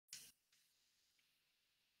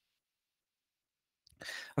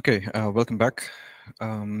Okay, welcome back.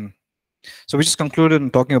 Um, so we just concluded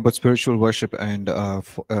in talking about spiritual worship and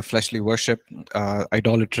fleshly worship,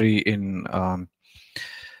 idolatry in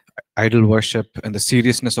idol worship, and the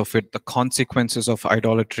seriousness of it, the consequences of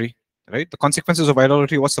idolatry. Right? The consequences of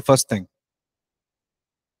idolatry. What's the first thing?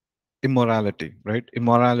 Immorality. Right?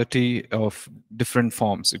 Immorality of different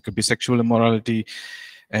forms. It could be sexual immorality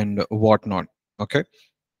and whatnot. Okay.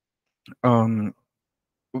 Um,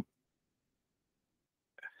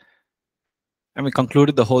 And we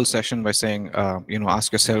concluded the whole session by saying,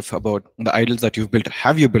 ask yourself about the idols that you've built.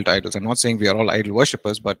 Have you built idols? I'm not saying we are all idol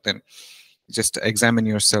worshippers, but then just examine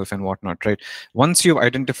yourself and whatnot, right? Once you've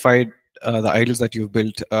identified the idols that you've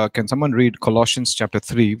built, can someone read Colossians chapter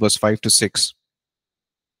 3, verse 5 to 6?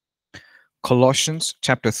 Colossians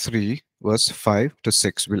chapter 3, verse 5 to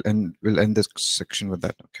 6. We'll end this section with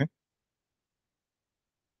that, okay?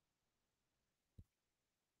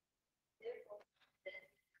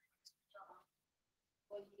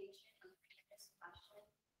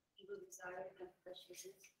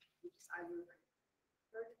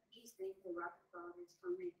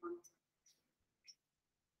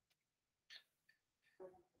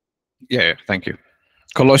 Yeah, thank you.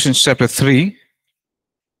 Colossians chapter 3,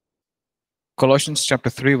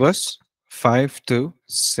 verse 5 to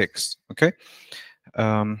 6, okay?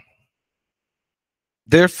 Um,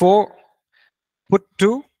 Therefore, put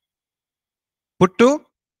to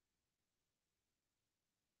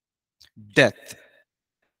death.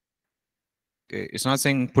 Okay, it's not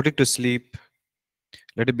saying put it to sleep,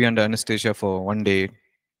 let it be under anesthesia for 1 day,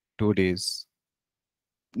 2 days.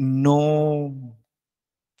 No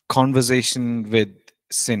conversation with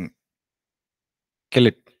sin. Kill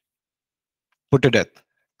it. Put to death.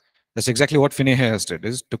 That's exactly what Phinehas did.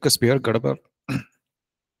 Is took a spear, got about,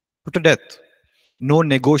 put to death. No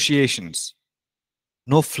negotiations.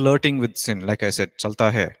 No flirting with sin. Like I said,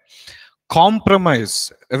 chalta hai.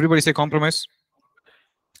 Compromise. Everybody say compromise.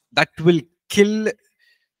 That will kill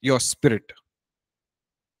your spirit.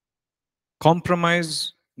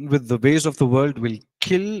 Compromise with the ways of the world will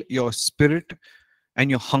kill your spirit and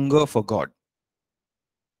your hunger for God.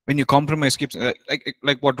 When you compromise, keeps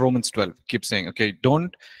like what Romans 12 keeps saying. Okay,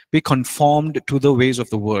 don't be conformed to the ways of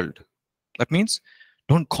the world. That means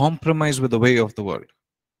don't compromise with the way of the world.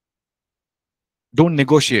 Don't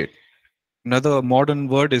negotiate. Another modern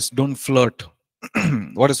word is don't flirt.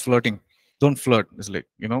 What is flirting? Don't flirt. It's like,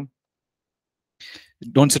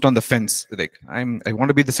 don't sit on the fence. Like I want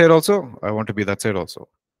to be this side also. I want to be that side also.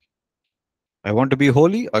 I want to be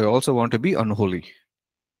holy. I also want to be unholy.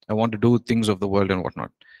 I want to do things of the world and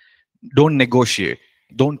whatnot. Don't negotiate.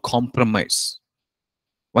 Don't compromise.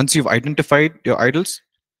 Once you've identified your idols,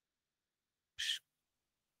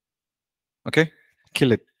 okay,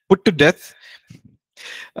 kill it. Put to death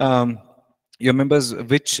your members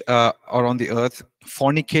which are on the earth: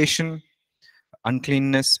 fornication,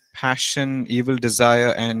 uncleanness, passion, evil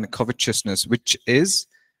desire, and covetousness, which is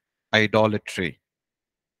idolatry.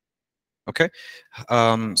 Okay,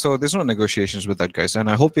 so there's no negotiations with that, guys. And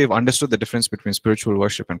I hope we've understood the difference between spiritual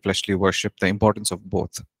worship and fleshly worship, the importance of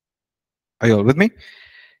both. Are you all with me?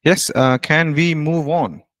 Yes. Can we move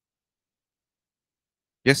on?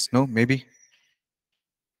 Yes, no, maybe.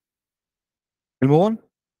 We'll move on.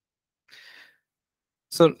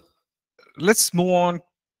 So let's move on.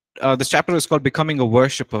 This chapter is called Becoming a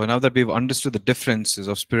Worshipper. Now that we've understood the differences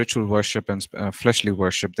of spiritual worship and fleshly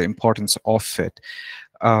worship, the importance of it,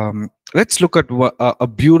 let's look at a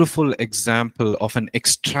beautiful example of an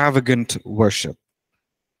extravagant worship.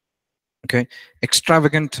 Okay,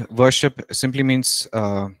 extravagant worship simply means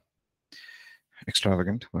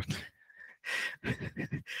extravagant,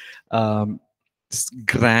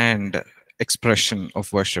 grand expression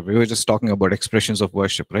of worship. We were just talking about expressions of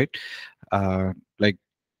worship, right? Like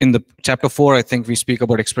in the chapter 4, I think we speak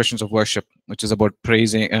about expressions of worship, which is about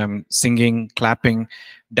praising, singing, clapping,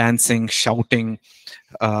 dancing, shouting,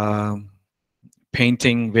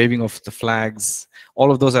 painting, waving of the flags. All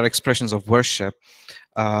of those are expressions of worship.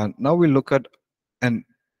 Now we look at an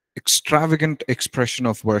extravagant expression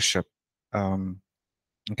of worship.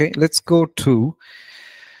 Okay, let's go to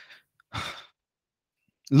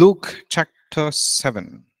Luke chapter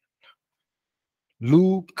 7.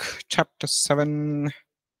 Luke chapter 7.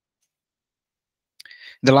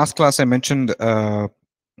 In the last class, I mentioned there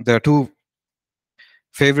are two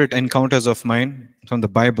favorite encounters of mine from the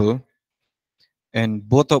Bible, and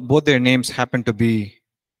both their names happen to be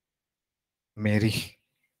Mary.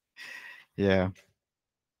 Yeah.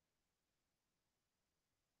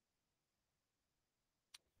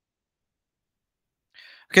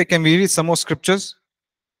 Okay, can we read some more scriptures?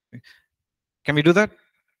 Can we do that?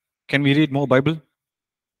 Can we read more Bible?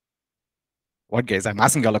 What, guys? I'm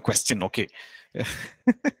asking y'all a question. Okay.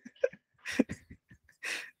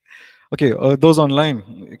 Okay. Those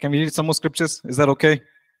online, can we read some more scriptures? Is that okay?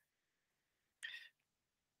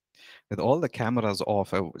 With all the cameras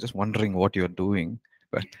off, I was just wondering what you're doing.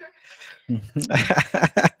 But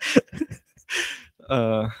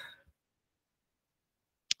uh,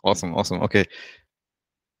 awesome, awesome. Okay.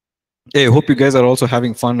 Hey, hope you guys are also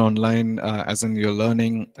having fun online, as in you're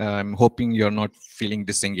learning. I'm hoping you're not feeling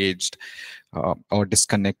disengaged or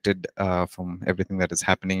disconnected from everything that is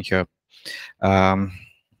happening here. Um,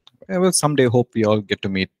 I will someday hope we all get to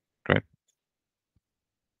meet, right?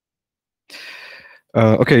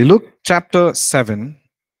 Okay, Luke chapter 7,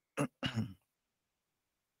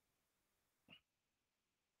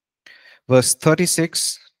 verse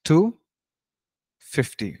 36 to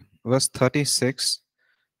 50. Verse 36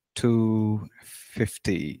 to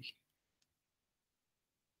 50.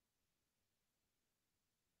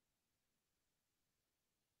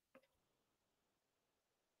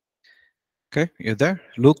 Okay, you're there?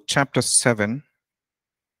 Luke chapter 7,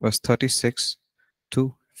 verse 36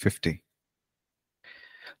 to 50.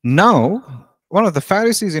 Now, one of the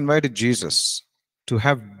Pharisees invited Jesus to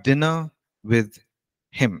have dinner with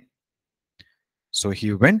him. So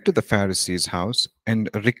he went to the Pharisee's house and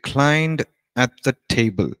reclined at the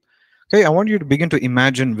table. Okay, I want you to begin to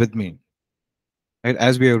imagine with me. Right?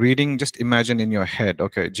 As we are reading, just imagine in your head,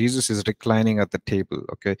 okay, Jesus is reclining at the table.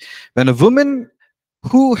 Okay. When a woman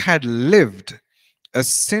who had lived a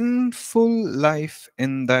sinful life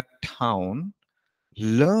in that town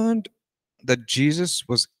learned that Jesus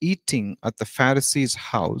was eating at the Pharisee's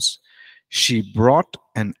house, she brought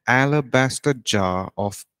an alabaster jar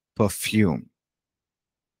of perfume.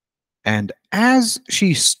 And as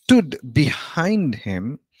she stood behind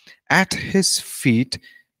him at his feet,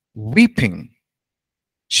 weeping,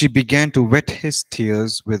 she began to wet his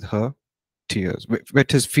tears with her tears,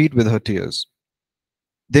 wet his feet with her tears.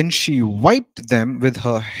 Then she wiped them with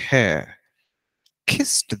her hair,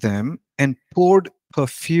 kissed them, and poured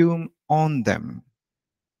perfume on them.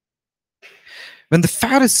 When the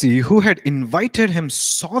Pharisee who had invited him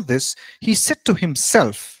saw this, he said to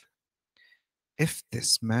himself, if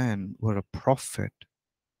this man were a prophet,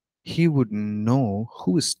 he would know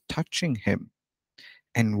who is touching him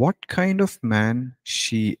and what kind of man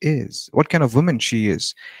she is, what kind of woman she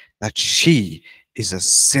is, that she is a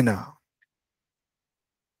sinner.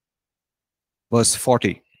 Verse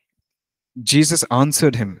 40. Jesus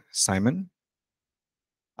answered him, Simon,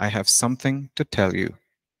 I have something to tell you.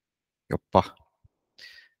 Yoppa.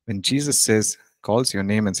 When Jesus says, calls your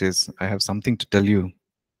name and says, I have something to tell you.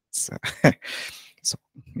 So, so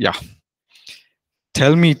yeah.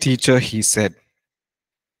 Tell me, teacher, he said.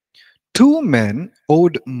 Two men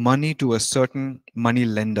owed money to a certain money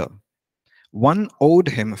lender. One owed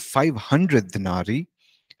him 500 denarii,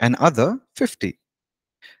 and other 50.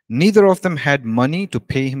 Neither of them had money to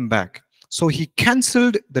pay him back. So he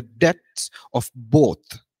cancelled the debts of both.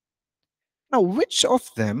 Now, which of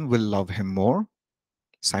them will love him more?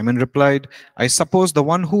 Simon replied, I suppose the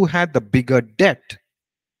one who had the bigger debt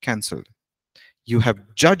cancelled. You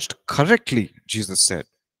have judged correctly, Jesus said.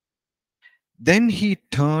 Then he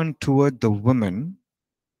turned toward the woman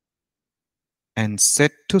and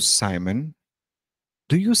said to Simon,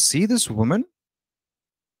 do you see this woman?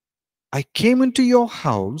 I came into your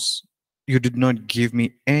house. You did not give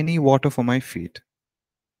me any water for my feet,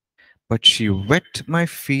 but she wet my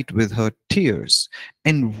feet with her tears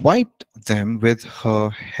and wiped them with her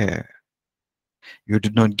hair. You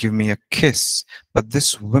did not give me a kiss, but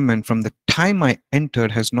this woman from the time I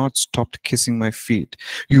entered has not stopped kissing my feet.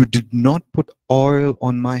 You did not put oil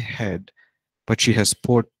on my head, but she has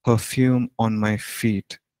poured perfume on my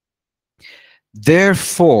feet.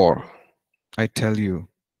 Therefore, I tell you,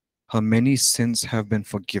 her many sins have been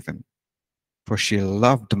forgiven, for she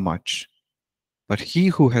loved much. But he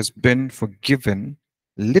who has been forgiven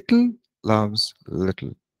little loves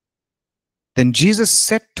little. Then Jesus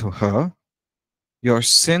said to her, your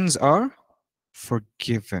sins are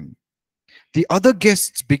forgiven. The other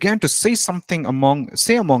guests began to say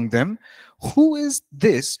among them, who is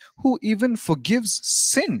this who even forgives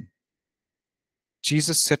sin?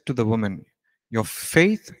 Jesus said to the woman, your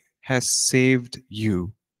faith has saved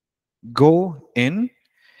you. Go in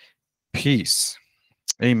peace.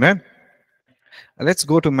 Amen. Let's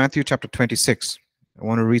go to Matthew chapter 26. I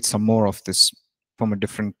want to read some more of this from a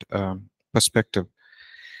different perspective.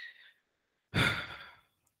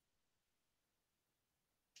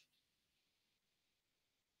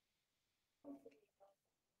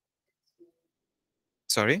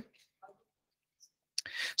 Sorry.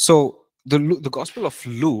 So the Gospel of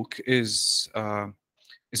Luke is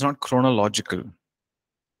It's not chronological.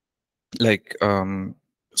 Like,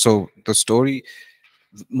 so the story,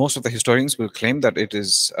 most of the historians will claim that it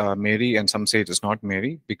is Mary, and some say it is not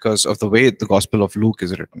Mary because of the way the Gospel of Luke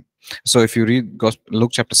is written. So if you read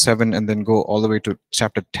Luke chapter 7 and then go all the way to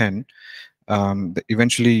chapter 10,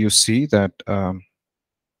 eventually you see that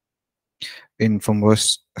in from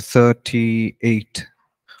verse 38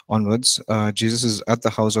 onwards, Jesus is at the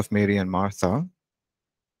house of Mary and Martha.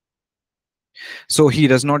 So he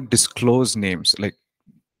does not disclose names, like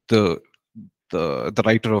the the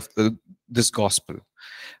writer of this gospel.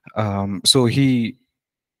 So it's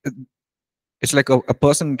like a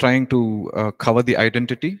person trying to cover the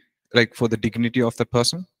identity, like for the dignity of the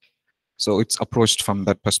person. So it's approached from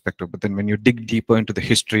that perspective. But then when you dig deeper into the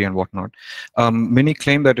history and whatnot, many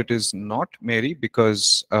claim that it is not Mary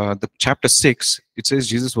because the chapter 6, it says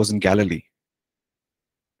Jesus was in Galilee.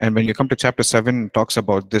 And when you come to chapter 7, it talks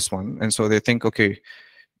about this one. And so they think, okay,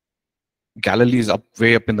 Galilee is up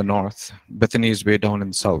way up in the north, Bethany is way down in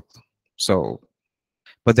the south. So,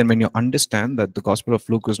 but then when you understand that the Gospel of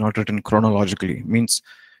Luke is not written chronologically, means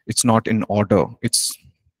it's not in order, it's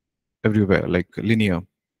everywhere, like linear.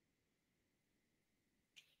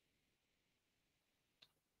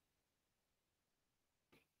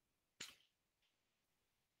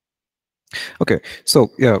 Okay, so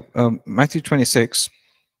yeah, Matthew 26,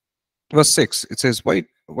 verse 6, it says,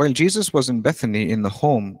 while Jesus was in Bethany in the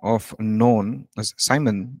home of known as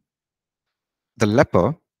Simon the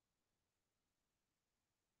leper,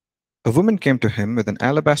 a woman came to him with an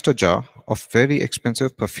alabaster jar of very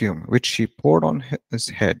expensive perfume, which she poured on his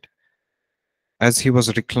head as he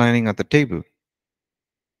was reclining at the table.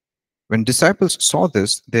 When disciples saw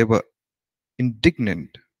this, they were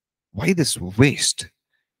indignant. Why this waste?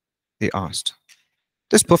 They asked.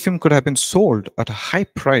 This perfume could have been sold at a high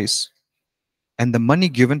price and the money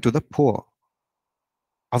given to the poor.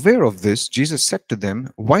 Aware of this, Jesus said to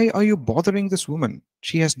them, why are you bothering this woman?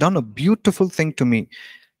 She has done a beautiful thing to me.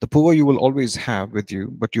 The poor you will always have with you,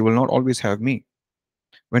 but you will not always have me.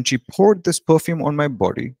 When she poured this perfume on my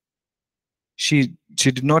body, she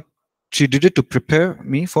did not she did it to prepare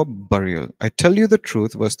me for burial. I tell you the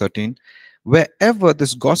truth, verse 13, wherever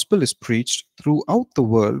this gospel is preached throughout the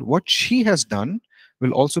world, what she has done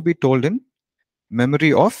will also be told in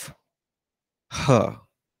memory of her.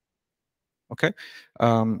 Okay,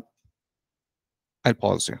 I'll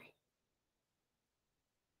pause here.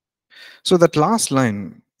 So that last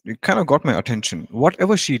line, it kind of got my attention.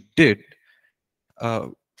 Whatever she did, uh,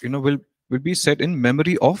 will be said in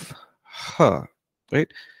memory of her,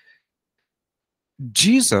 right?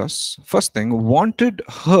 Jesus, first thing, wanted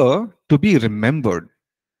her to be remembered.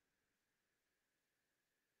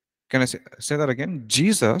 Can I say that again?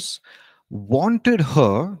 Jesus wanted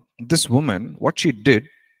her, this woman, what she did,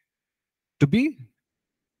 to be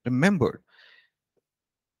remembered.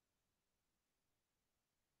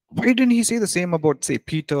 Why didn't he say the same about, say,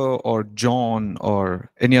 Peter or John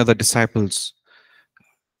or any other disciples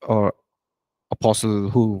or apostle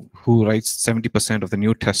who writes 70% of the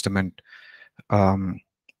New Testament?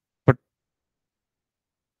 But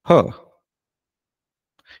her,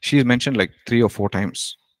 she is mentioned like 3 or 4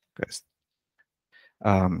 times, guys,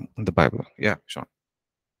 in the Bible. Yeah, Sean.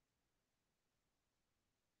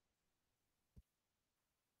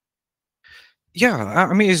 Yeah,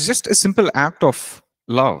 I mean, it's just a simple act of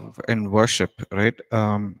love and worship, right?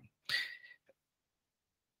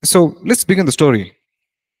 So let's begin the story.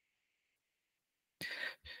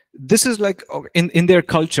 This is like in their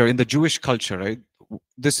culture, in the Jewish culture, right?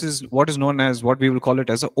 This is what is known as, what we will call it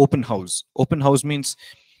as an open house. Open house means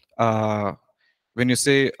when you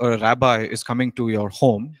say a rabbi is coming to your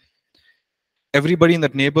home, everybody in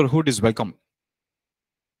that neighborhood is welcome.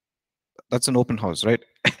 That's an open house, right?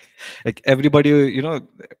 Like everybody,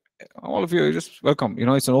 all of you are just welcome.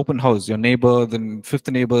 It's an open house. Your neighbor, then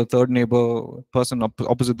fifth neighbor, third neighbor, person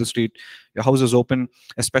opposite the street, your house is open,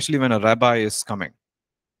 especially when a rabbi is coming.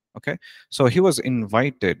 Okay, so he was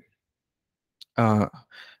invited, and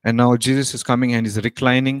now Jesus is coming and he's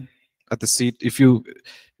reclining at the seat. If you've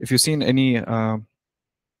seen any,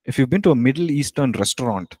 if you've been to a Middle Eastern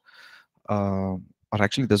restaurant, or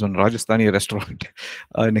actually there's one Rajasthani restaurant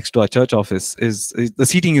next to our church office, is the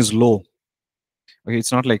seating is low. Okay,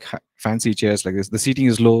 it's not like fancy chairs like this. The seating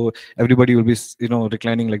is low. Everybody will be,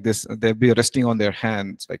 reclining like this. They'll be resting on their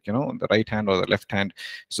hands, like, the right hand or the left hand.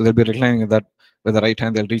 So they'll be reclining that with the right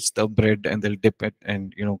hand. They'll reach the bread and they'll dip it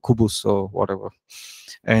and, kubus or whatever.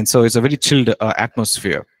 And so it's a very chilled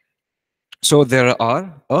atmosphere. So there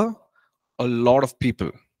are a lot of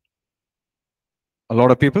people. A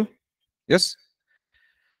lot of people. Yes.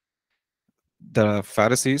 The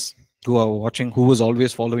Pharisees. who are watching, who was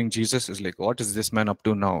always following Jesus, is like, what is this man up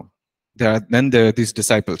to now? There are these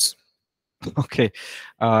disciples, okay,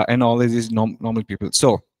 and all of these normal people.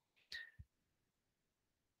 So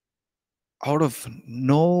out of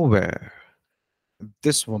nowhere,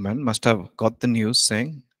 this woman must have got the news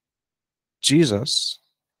saying Jesus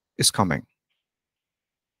is coming.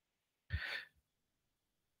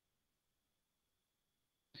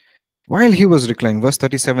 While he was reclining, verse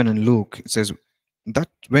 37 in Luke, it says that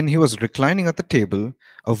when he was reclining at the table,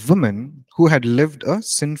 a woman who had lived a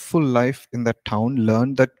sinful life in that town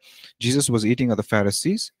learned that Jesus was eating at the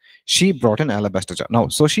Pharisees. She brought an alabaster jar. Now,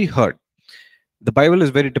 so she heard. The Bible is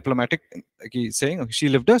very diplomatic. Like he's saying she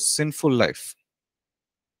lived a sinful life.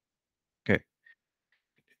 Okay.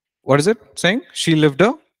 What is it saying? She lived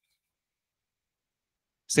a,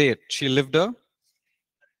 say it, she lived a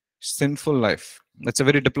sinful life. That's a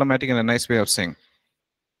very diplomatic and a nice way of saying.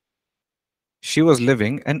 She was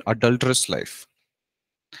living an adulterous life,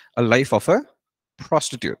 a life of a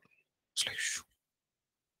prostitute. It's like, shoo,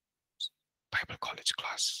 Bible college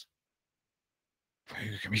class.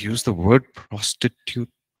 Can we use the word prostitute?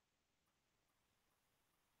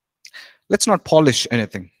 Let's not polish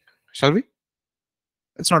anything, shall we?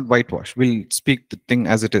 Let's not whitewash. We'll speak the thing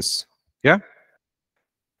as it is. Yeah?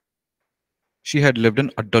 She had lived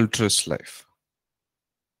an adulterous life.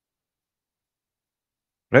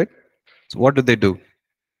 Right? So what do they do?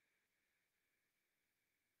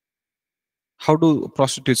 How do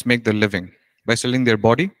prostitutes make their living? By selling their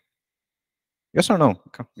body? Yes or no?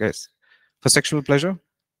 Come, guys. For sexual pleasure?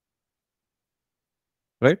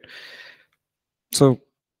 Right? So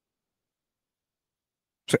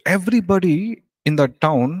everybody in that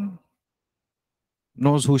town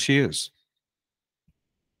knows who she is.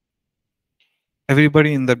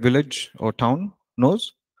 Everybody in that village or town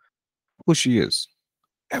knows who she is.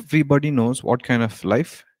 Everybody knows what kind of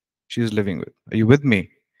life she is living with. Are you with me?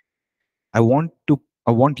 I want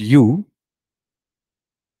you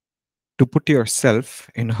to put yourself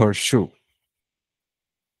in her shoe.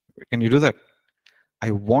 Can you do that?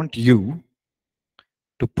 I want you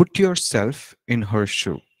to put yourself in her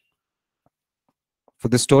shoe. For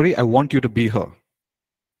this story, I want you to be her.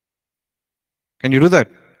 Can you do that?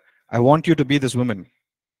 I want you to be this woman.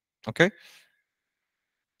 Okay?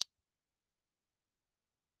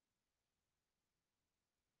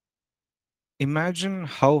 Imagine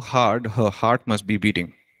how hard her heart must be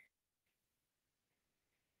beating.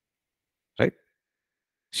 Right?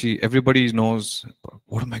 Everybody knows,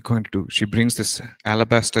 what am I going to do? She brings this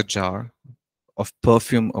alabaster jar of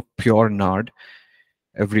perfume of pure nard.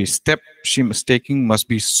 Every step she is taking must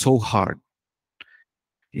be so hard.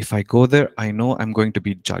 If I go there, I know I'm going to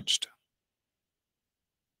be judged.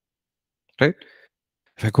 Right?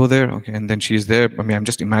 If I go there, okay, and then she's there, I mean, I'm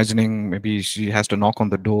just imagining maybe she has to knock on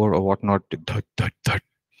the door or whatnot. It's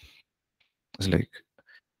like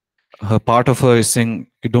her part of her is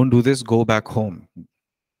saying, you don't do this, go back home.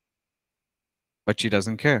 But she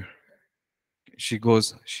doesn't care. She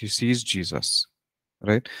goes, she sees Jesus,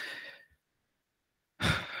 right?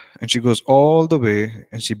 And she goes all the way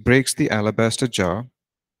and she breaks the alabaster jar.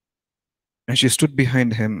 And she stood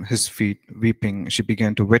behind him, his feet, weeping. She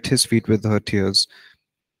began to wet his feet with her tears.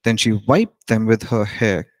 Then she wiped them with her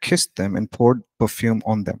hair, kissed them, and poured perfume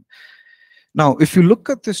on them. Now, if you look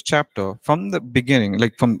at this chapter from the beginning,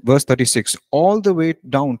 like from verse 36, all the way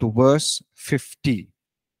down to verse 50,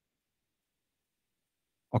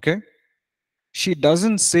 okay, she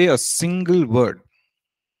doesn't say a single word.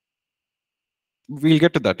 We'll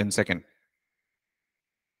get to that in a second.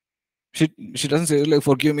 She doesn't say, like,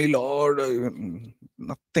 forgive me, Lord,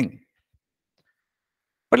 nothing.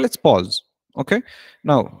 But let's pause, okay?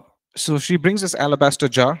 Now, so she brings this alabaster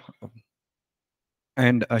jar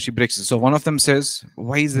and she breaks it. So one of them says,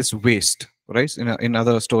 why is this waste, right? In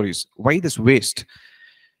other stories, why this waste?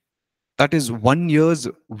 That is 1 year's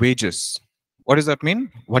wages. What does that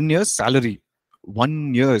mean? 1 year's salary,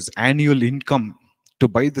 1 year's annual income to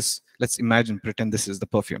buy this. Let's imagine, pretend this is the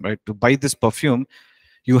perfume, right? To buy this perfume,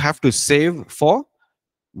 you have to save for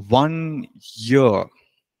 1 year.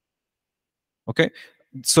 Okay.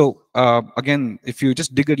 So again, if you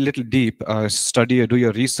just dig a little deep, study or do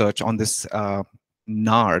your research on this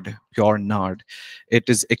nard, pure nard, it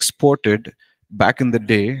is exported back in the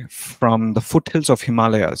day from the foothills of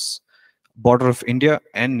Himalayas, border of India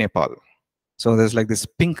and Nepal. So there's like this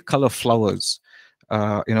pink color flowers,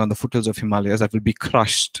 on the foothills of Himalayas that will be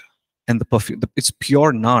crushed, and the perfume, it's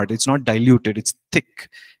pure nard. It's not diluted. It's thick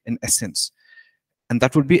in essence, and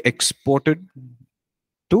that would be exported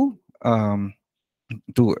to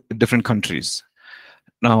different countries.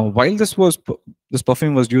 Now, while this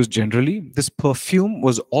perfume was used generally, this perfume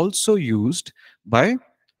was also used by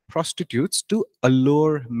prostitutes to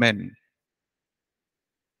allure men.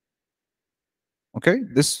 Okay,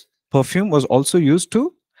 this perfume was also used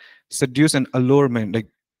to seduce and allure men, like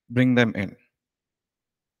bring them in.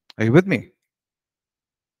 Are you with me?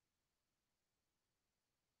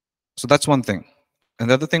 So that's one thing. And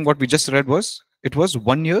the other thing, what we just read was it was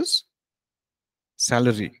 1 year's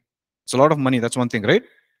salary. It's a lot of money. That's one thing, right?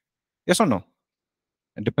 Yes or no?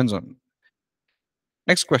 It depends on.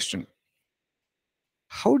 Next question.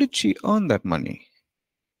 How did she earn that money?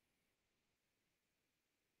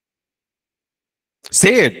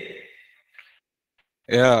 Say it.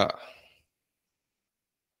 Yeah.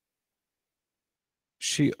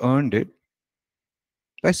 She earned it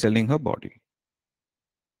by selling her body.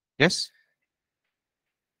 Yes?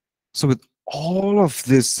 So with all of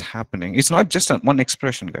this happening, it's not just one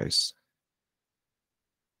expression, guys.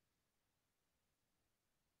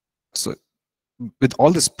 So with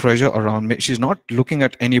all this pressure around me, she's not looking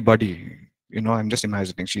at anybody. I'm just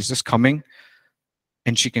imagining. She's just coming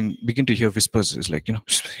and she can begin to hear whispers. It's like,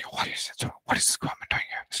 what is it? What is this government doing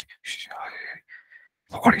here?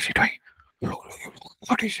 What is she doing?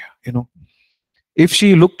 What is she? If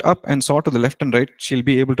she looked up and saw to the left and right, she'll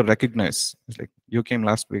be able to recognize. It's like, you came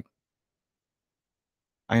last week.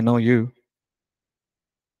 I know you.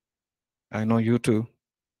 I know you too.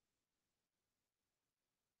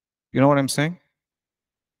 You know what I'm saying?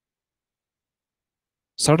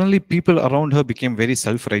 Suddenly, people around her became very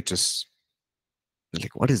self-righteous.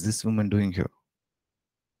 Like, what is this woman doing here?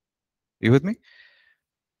 You with me?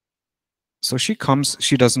 So she comes,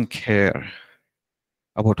 she doesn't care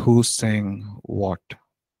about who's saying what.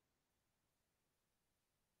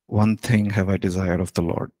 One thing have I desired of the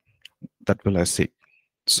Lord, that will I seek.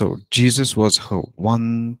 So Jesus was her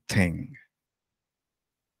one thing.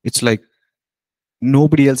 It's like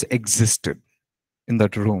nobody else existed in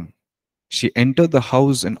that room. She entered the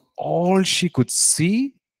house and all she could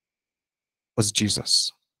see was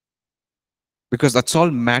Jesus. Because that's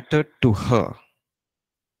all mattered to her.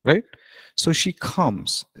 Right? So she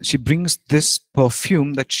comes, she brings this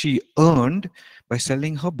perfume that she earned by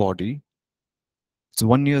selling her body. It's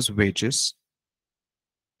 1 year's wages.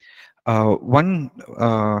 One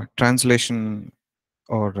translation,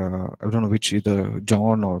 or I don't know which, either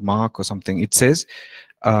John or Mark or something, it says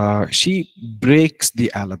she breaks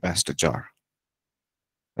the alabaster jar.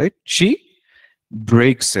 Right? She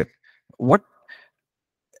breaks it. What?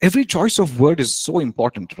 Every choice of word is so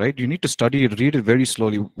important, right? You need to study it, read it very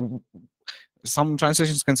slowly. Some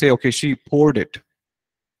translations can say, okay, she poured it.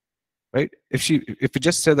 Right? If it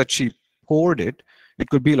just said that she poured it, it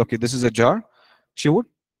could be, okay, this is a jar. She would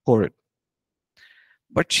pour it.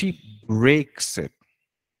 But she breaks it.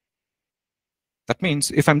 That means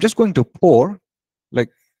if I'm just going to pour, like,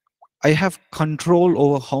 I have control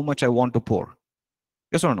over how much I want to pour.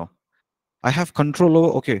 Yes or no? I have control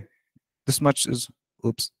over, okay, this much is,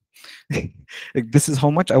 oops. Like, this is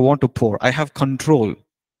how much I want to pour. I have control.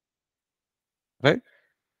 Right?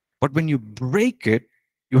 But when you break it,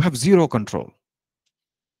 you have zero control.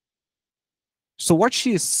 So what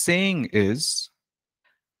she is saying is,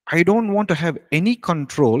 I don't want to have any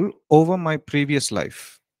control over my previous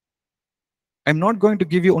life. I'm not going to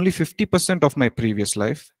give you only 50% of my previous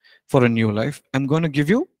life for a new life. I'm going to give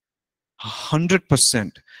you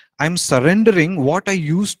 100%. I'm surrendering what I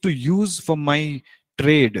used to use for my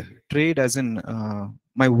trade as in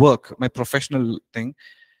my work, my professional thing.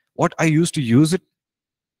 What I used to use it,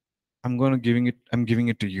 I'm giving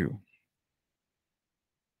it to you.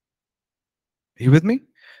 Are you with me?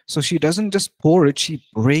 So she doesn't just pour it, she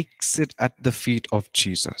breaks it at the feet of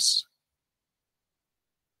Jesus.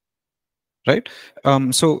 Right?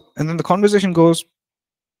 So, and then the conversation goes,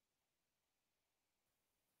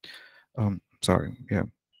 sorry, yeah.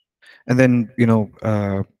 And then,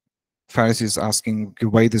 Pharisees asking,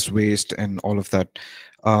 why this waste and all of that.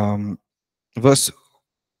 Verse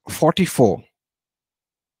 44,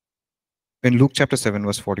 in Luke chapter 7,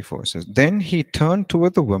 verse 44, it says, then he turned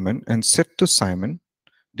toward the woman and said to Simon,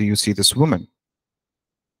 do you see this woman?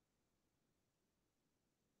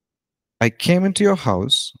 I came into your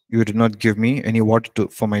house, you did not give me any water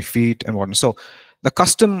for my feet and water. So the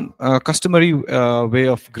customary way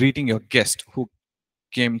of greeting your guest who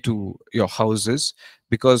came to your houses,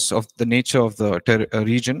 because of the nature of the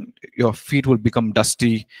region, your feet will become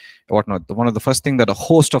dusty, whatnot. One of the first thing that a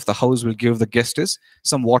host of the house will give the guest is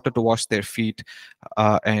some water to wash their feet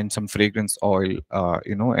and some fragrance oil,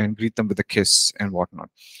 and greet them with a kiss and whatnot.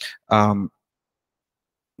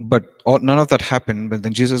 But none of that happened. But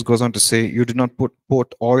then Jesus goes on to say, "You did not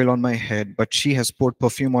put oil on my head, but she has poured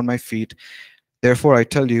perfume on my feet. Therefore, I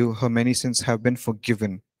tell you, her many sins have been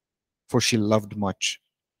forgiven, for she loved much."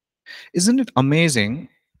 Isn't it amazing,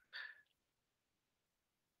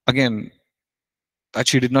 again, that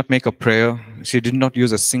she did not make a prayer, she did not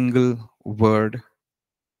use a single word,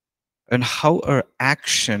 and how her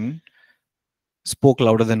action spoke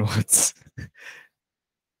louder than words?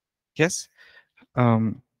 Yes?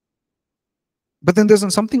 Um, but then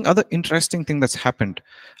there's something other interesting thing that's happened.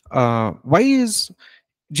 Why is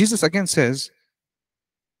Jesus again says,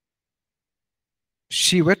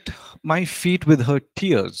 she wet my feet with her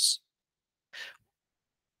tears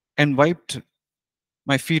and wiped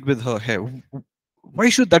my feet with her hair. Why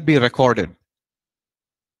should that be recorded?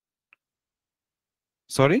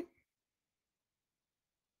 Sorry?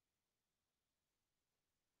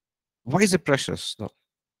 Why is it precious though?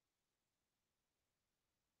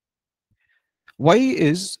 Why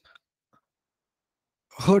is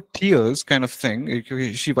her tears kind of thing?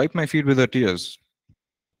 She wiped my feet with her tears.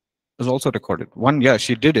 Is also recorded. One, yeah,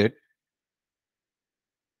 she did it,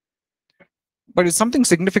 but it's something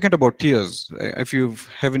significant about tears. If you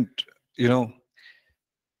haven't, you know,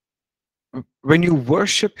 when you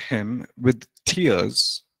worship Him with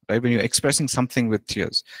tears, right? When you're expressing something with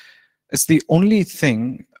tears, it's the only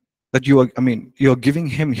thing that you are. I mean, you're giving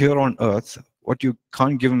Him here on earth what you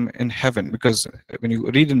can't give Him in heaven. Because when you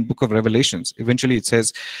read in Book of Revelations, eventually it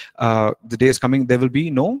says, "The day is coming; there will be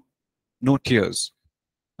no tears."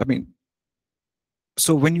 I mean,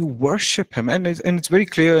 so when you worship Him, and it's very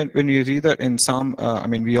clear when you read that in Psalm. I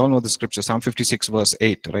mean, we all know the scripture, Psalm 56 verse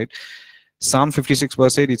 8, right? Psalm 56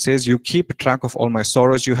 verse 8, it says, "You keep track of all my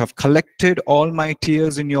sorrows. You have collected all my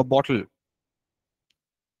tears in your bottle."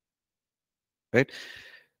 Right?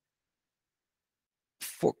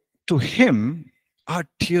 For to Him, our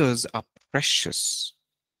tears are precious.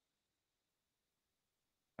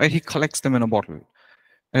 Right? He collects them in a bottle,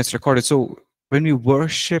 and it's recorded. So when we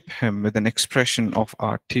worship Him with an expression of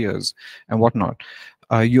our tears and whatnot,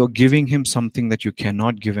 you're giving Him something that you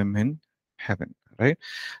cannot give Him in heaven, right?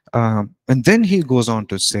 And then He goes on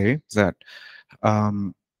to say that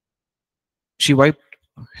um, she wiped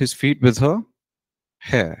His feet with her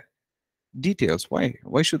hair. Details.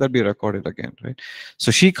 Why should that be recorded again, right?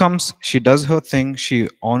 So she comes, she does her thing, she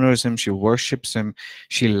honors Him, she worships Him,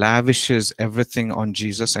 she lavishes everything on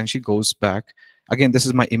Jesus, and she goes back. Again, this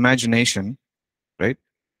is my imagination, right?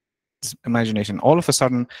 This imagination. All of a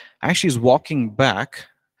sudden, as she's walking back,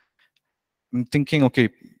 I'm thinking, okay,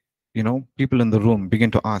 people in the room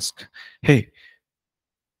begin to ask, "Hey,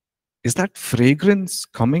 is that fragrance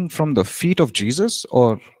coming from the feet of Jesus,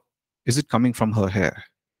 or is it coming from her hair?"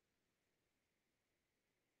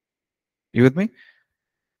 You with me?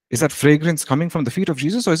 Is that fragrance coming from the feet of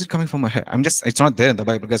Jesus, or is it coming from her hair? It's not there in the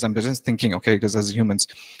Bible, because I'm just thinking, okay, because as humans,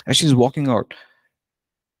 as she's walking out,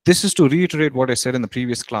 this is to reiterate what I said in the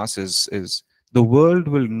previous classes, is the world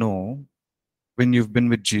will know when you've been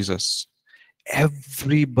with Jesus.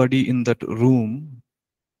 Everybody in that room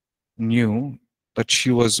knew that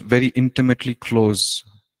she was very intimately close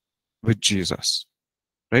with Jesus,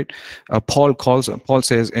 right? Paul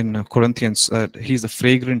says in Corinthians that he's the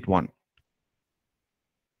fragrant one.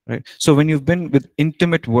 Right? So when you've been with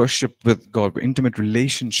intimate worship with God, intimate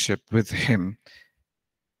relationship with Him,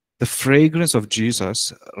 the fragrance of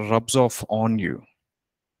Jesus rubs off on you.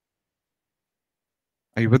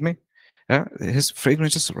 Are you with me? Yeah, His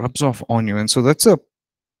fragrance just rubs off on you, and so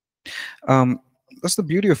um, that's the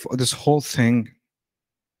beauty of this whole thing.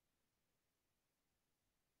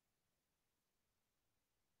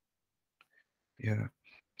 Yeah.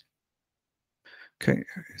 Okay.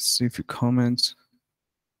 See if you comments.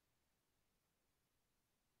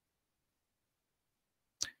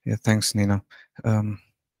 Yeah. Thanks, Nina. Are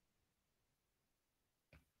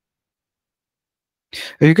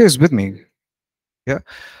you guys with me? Yeah.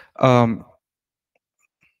 Um,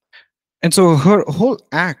 And so her whole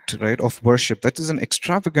act, right, of worship, that is an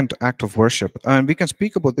extravagant act of worship. And we can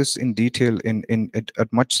speak about this in detail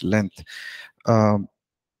at much length. Um,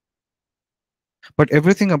 but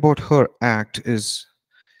everything about her act is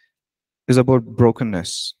about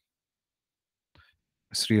brokenness.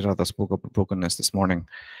 Sri Radha spoke about brokenness this morning,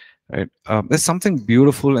 right? There's something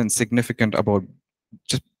beautiful and significant about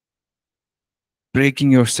just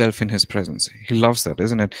breaking yourself in His presence. He loves that,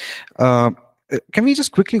 isn't it? Can we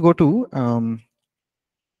just quickly go to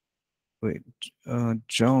wait,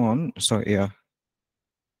 John? Sorry, yeah.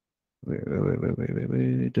 Wait.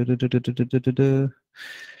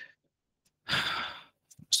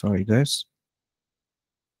 Sorry, guys.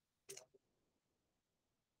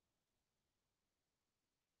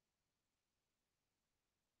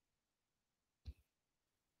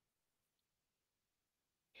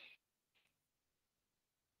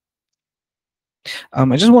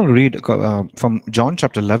 I just want to read from John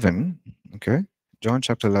chapter 11. Okay, John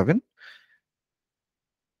chapter 11,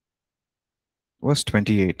 verse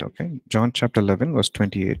 28. Okay, John chapter 11, verse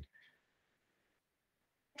 28.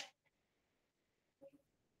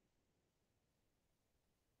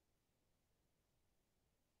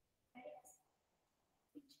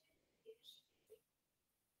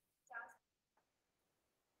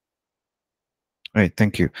 Right,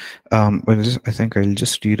 thank you. I think I'll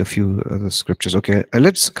just read a few other scriptures. Okay,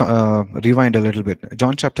 let's rewind a little bit.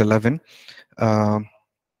 John chapter 11. Um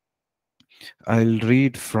I'll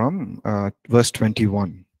read from verse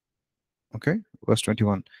 21. Okay, verse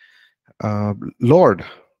 21. Lord,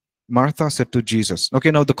 Martha said to Jesus.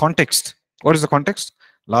 Okay, now the context. What is the context?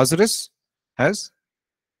 Lazarus has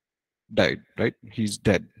died, right? He's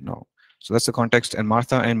dead now. So that's the context. And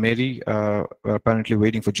Martha and Mary were apparently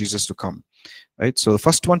waiting for Jesus to come, right? So the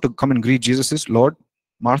first one to come and greet Jesus is, Lord.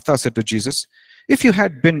 Martha said to Jesus, if you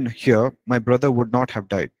had been here, my brother would not have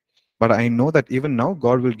died. But I know that even now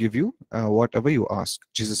God will give you whatever you ask.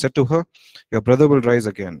 Jesus said to her, your brother will rise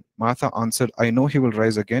again. Martha answered, I know he will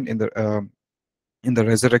rise again in the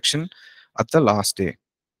resurrection at the last day.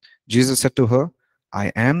 Jesus said to her,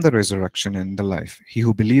 I am the resurrection and the life. He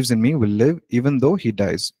who believes in me will live even though he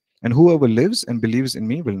dies. And whoever lives and believes in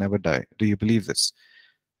me will never die. Do you believe this?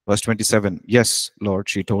 Verse 27. Yes, Lord,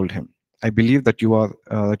 she told him. I believe that you are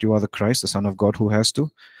the Christ, the Son of God, who was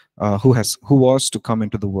to come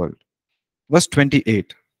into the world. Verse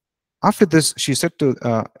 28. After this,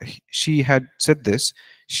 she had said this.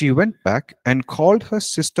 She went back and called her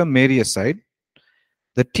sister Mary aside.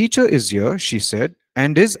 The teacher is here, she said,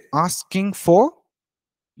 and is asking for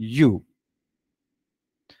you.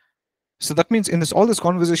 So that means in this all this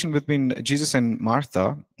conversation between Jesus and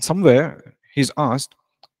Martha, somewhere he's asked,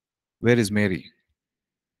 where is Mary?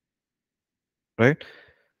 Right?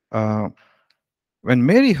 Uh, when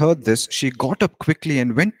Mary heard this, she got up quickly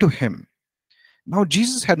and went to him. Now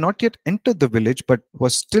Jesus had not yet entered the village, but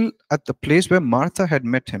was still at the place where Martha had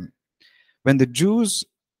met him. When the Jews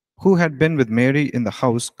who had been with Mary in the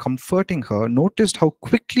house, comforting her, noticed how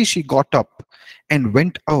quickly she got up and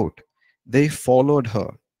went out, they followed her,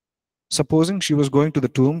 supposing she was going to the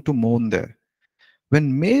tomb to mourn there.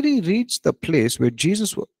 When Mary reached the place where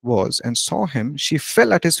Jesus was and saw him, she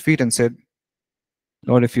fell at his feet and said,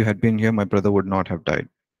 Lord, if you had been here, my brother would not have died.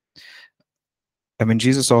 And when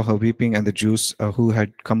Jesus saw her weeping, and the Jews who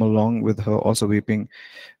had come along with her also weeping,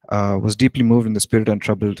 was deeply moved in the spirit and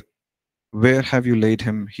troubled. Where have you laid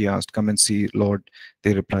him? He asked. Come and see, Lord.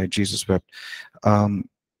 They replied. Jesus wept. Um,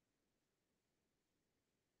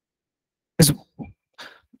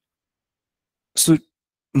 so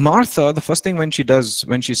Martha, the first thing when she does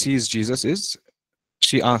when she sees Jesus is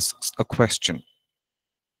she asks a question.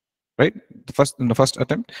 Right, in the first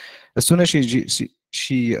attempt, as soon as she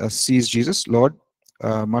sees Jesus, Lord,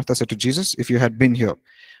 Martha said to Jesus, if you had been here.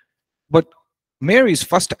 But Mary's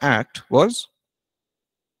first act was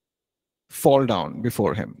fall down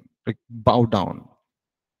before him, like bow down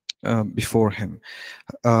before him.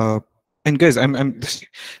 And guys, I'm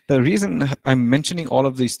the reason I'm mentioning all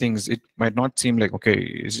of these things, it might not seem like,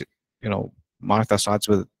 okay, Martha starts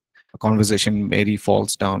with a conversation, Mary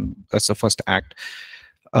falls down, that's the first act.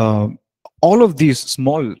 um, all of these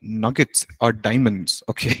small nuggets are diamonds.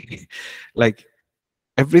 Okay. Like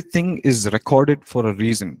everything is recorded for a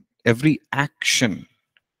reason. Every action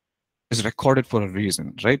is recorded for a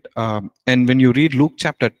reason, right? And when you read Luke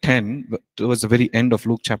chapter 10, towards the very end of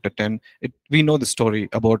Luke chapter 10, we know the story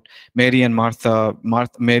about Mary and Martha.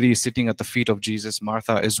 Mary is sitting at the feet of Jesus,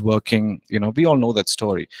 Martha is working. We all know that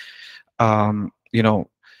story. You know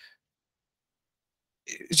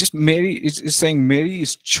it's just Mary is saying Mary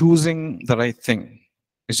is choosing the right thing.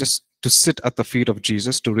 It's just to sit at the feet of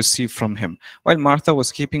Jesus to receive from him, while Martha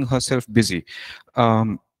was keeping herself busy.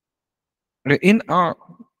 Um, in our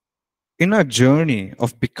journey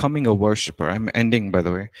of becoming a worshiper, I'm ending, by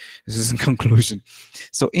the way, this is in conclusion.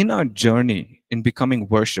 So in our journey in becoming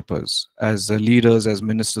worshipers, as leaders, as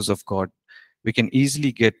ministers of God, we can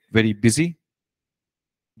easily get very busy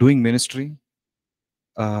doing ministry,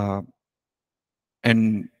 uh,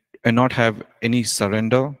 and not have any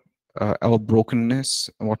surrender or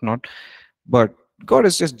brokenness and whatnot. But God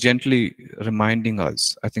is just gently reminding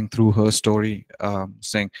us, I think, through her story,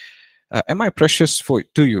 saying, am I precious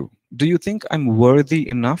to you? Do you think I'm worthy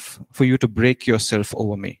enough for you to break yourself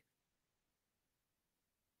over me?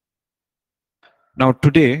 Now,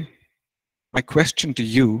 today, my question to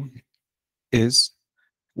you is,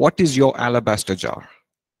 what is your alabaster jar?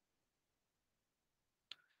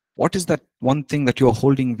 What is that one thing that you're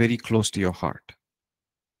holding very close to your heart?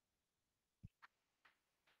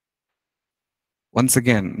 Once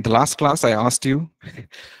again, the last class I asked you,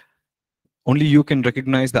 only you can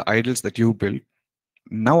recognize the idols that you built.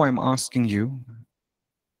 Now I'm asking you,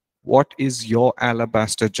 what is your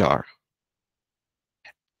alabaster jar?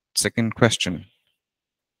 Second question,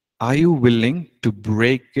 are you willing to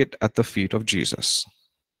break it at the feet of Jesus?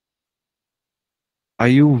 Are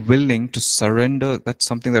you willing to surrender that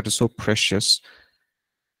something that is so precious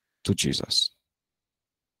to Jesus?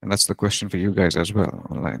 And that's the question for you guys as well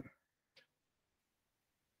online,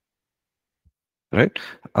 right?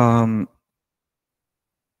 Um,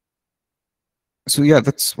 so yeah,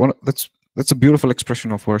 that's a beautiful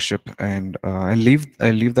expression of worship, and I leave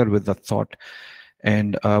that with that thought,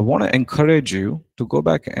 and I want to encourage you to go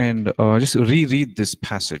back and just reread this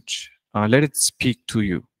passage. Let it speak to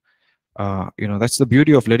you. That's the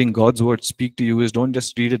beauty of letting God's word speak to you, is don't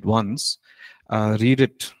just read it once, read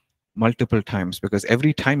it multiple times, because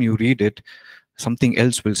every time you read it, something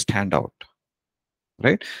else will stand out,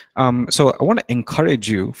 right? So I want to encourage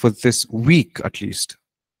you for this week, at least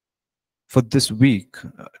for this week,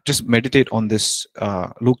 just meditate on this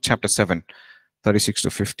Luke chapter 7, 36 to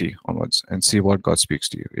 50 onwards, and see what God speaks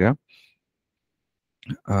to you. Yeah.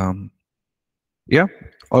 um, yeah,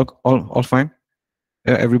 all fine.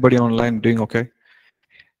 Yeah, everybody online doing okay?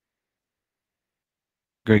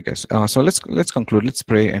 Great, guys. So let's conclude. Let's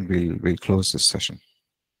pray, and we'll close this session.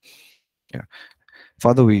 Yeah,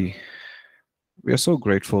 Father, we are so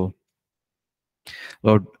grateful,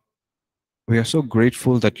 Lord. We are so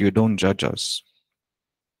grateful that you don't judge us,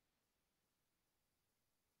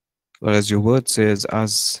 Lord. As your word says,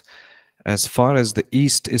 as far as the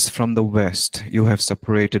east is from the west, you have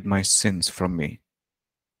separated my sins from me.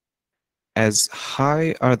 As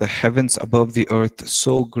high are the heavens above the earth,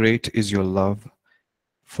 so great is your love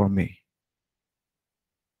for me.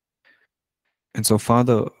 And so,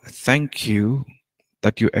 Father, thank you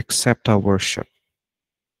that you accept our worship.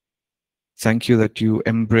 Thank you that you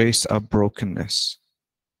embrace our brokenness.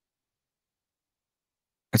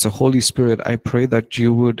 As a Holy Spirit, I pray that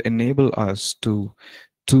you would enable us to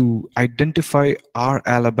identify our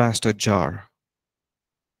alabaster jar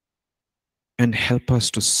and help us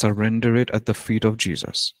to surrender it at the feet of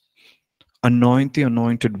Jesus. Anoint the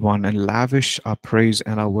anointed one and lavish our praise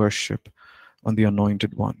and our worship on the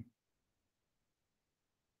anointed one.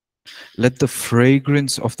 Let the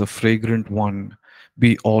fragrance of the fragrant one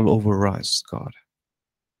be all over us, God.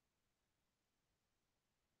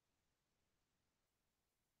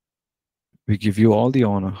 We give you all the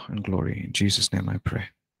honor and glory. In Jesus' name I pray.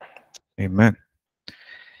 Amen.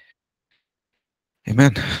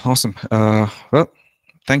 Amen. Awesome. Well,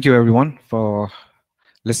 thank you everyone for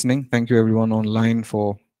listening. Thank you everyone online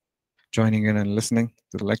for joining in and listening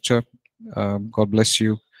to the lecture. God bless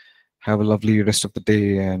you. Have a lovely rest of the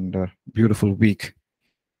day and a beautiful week.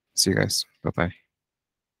 See you guys. Bye-bye.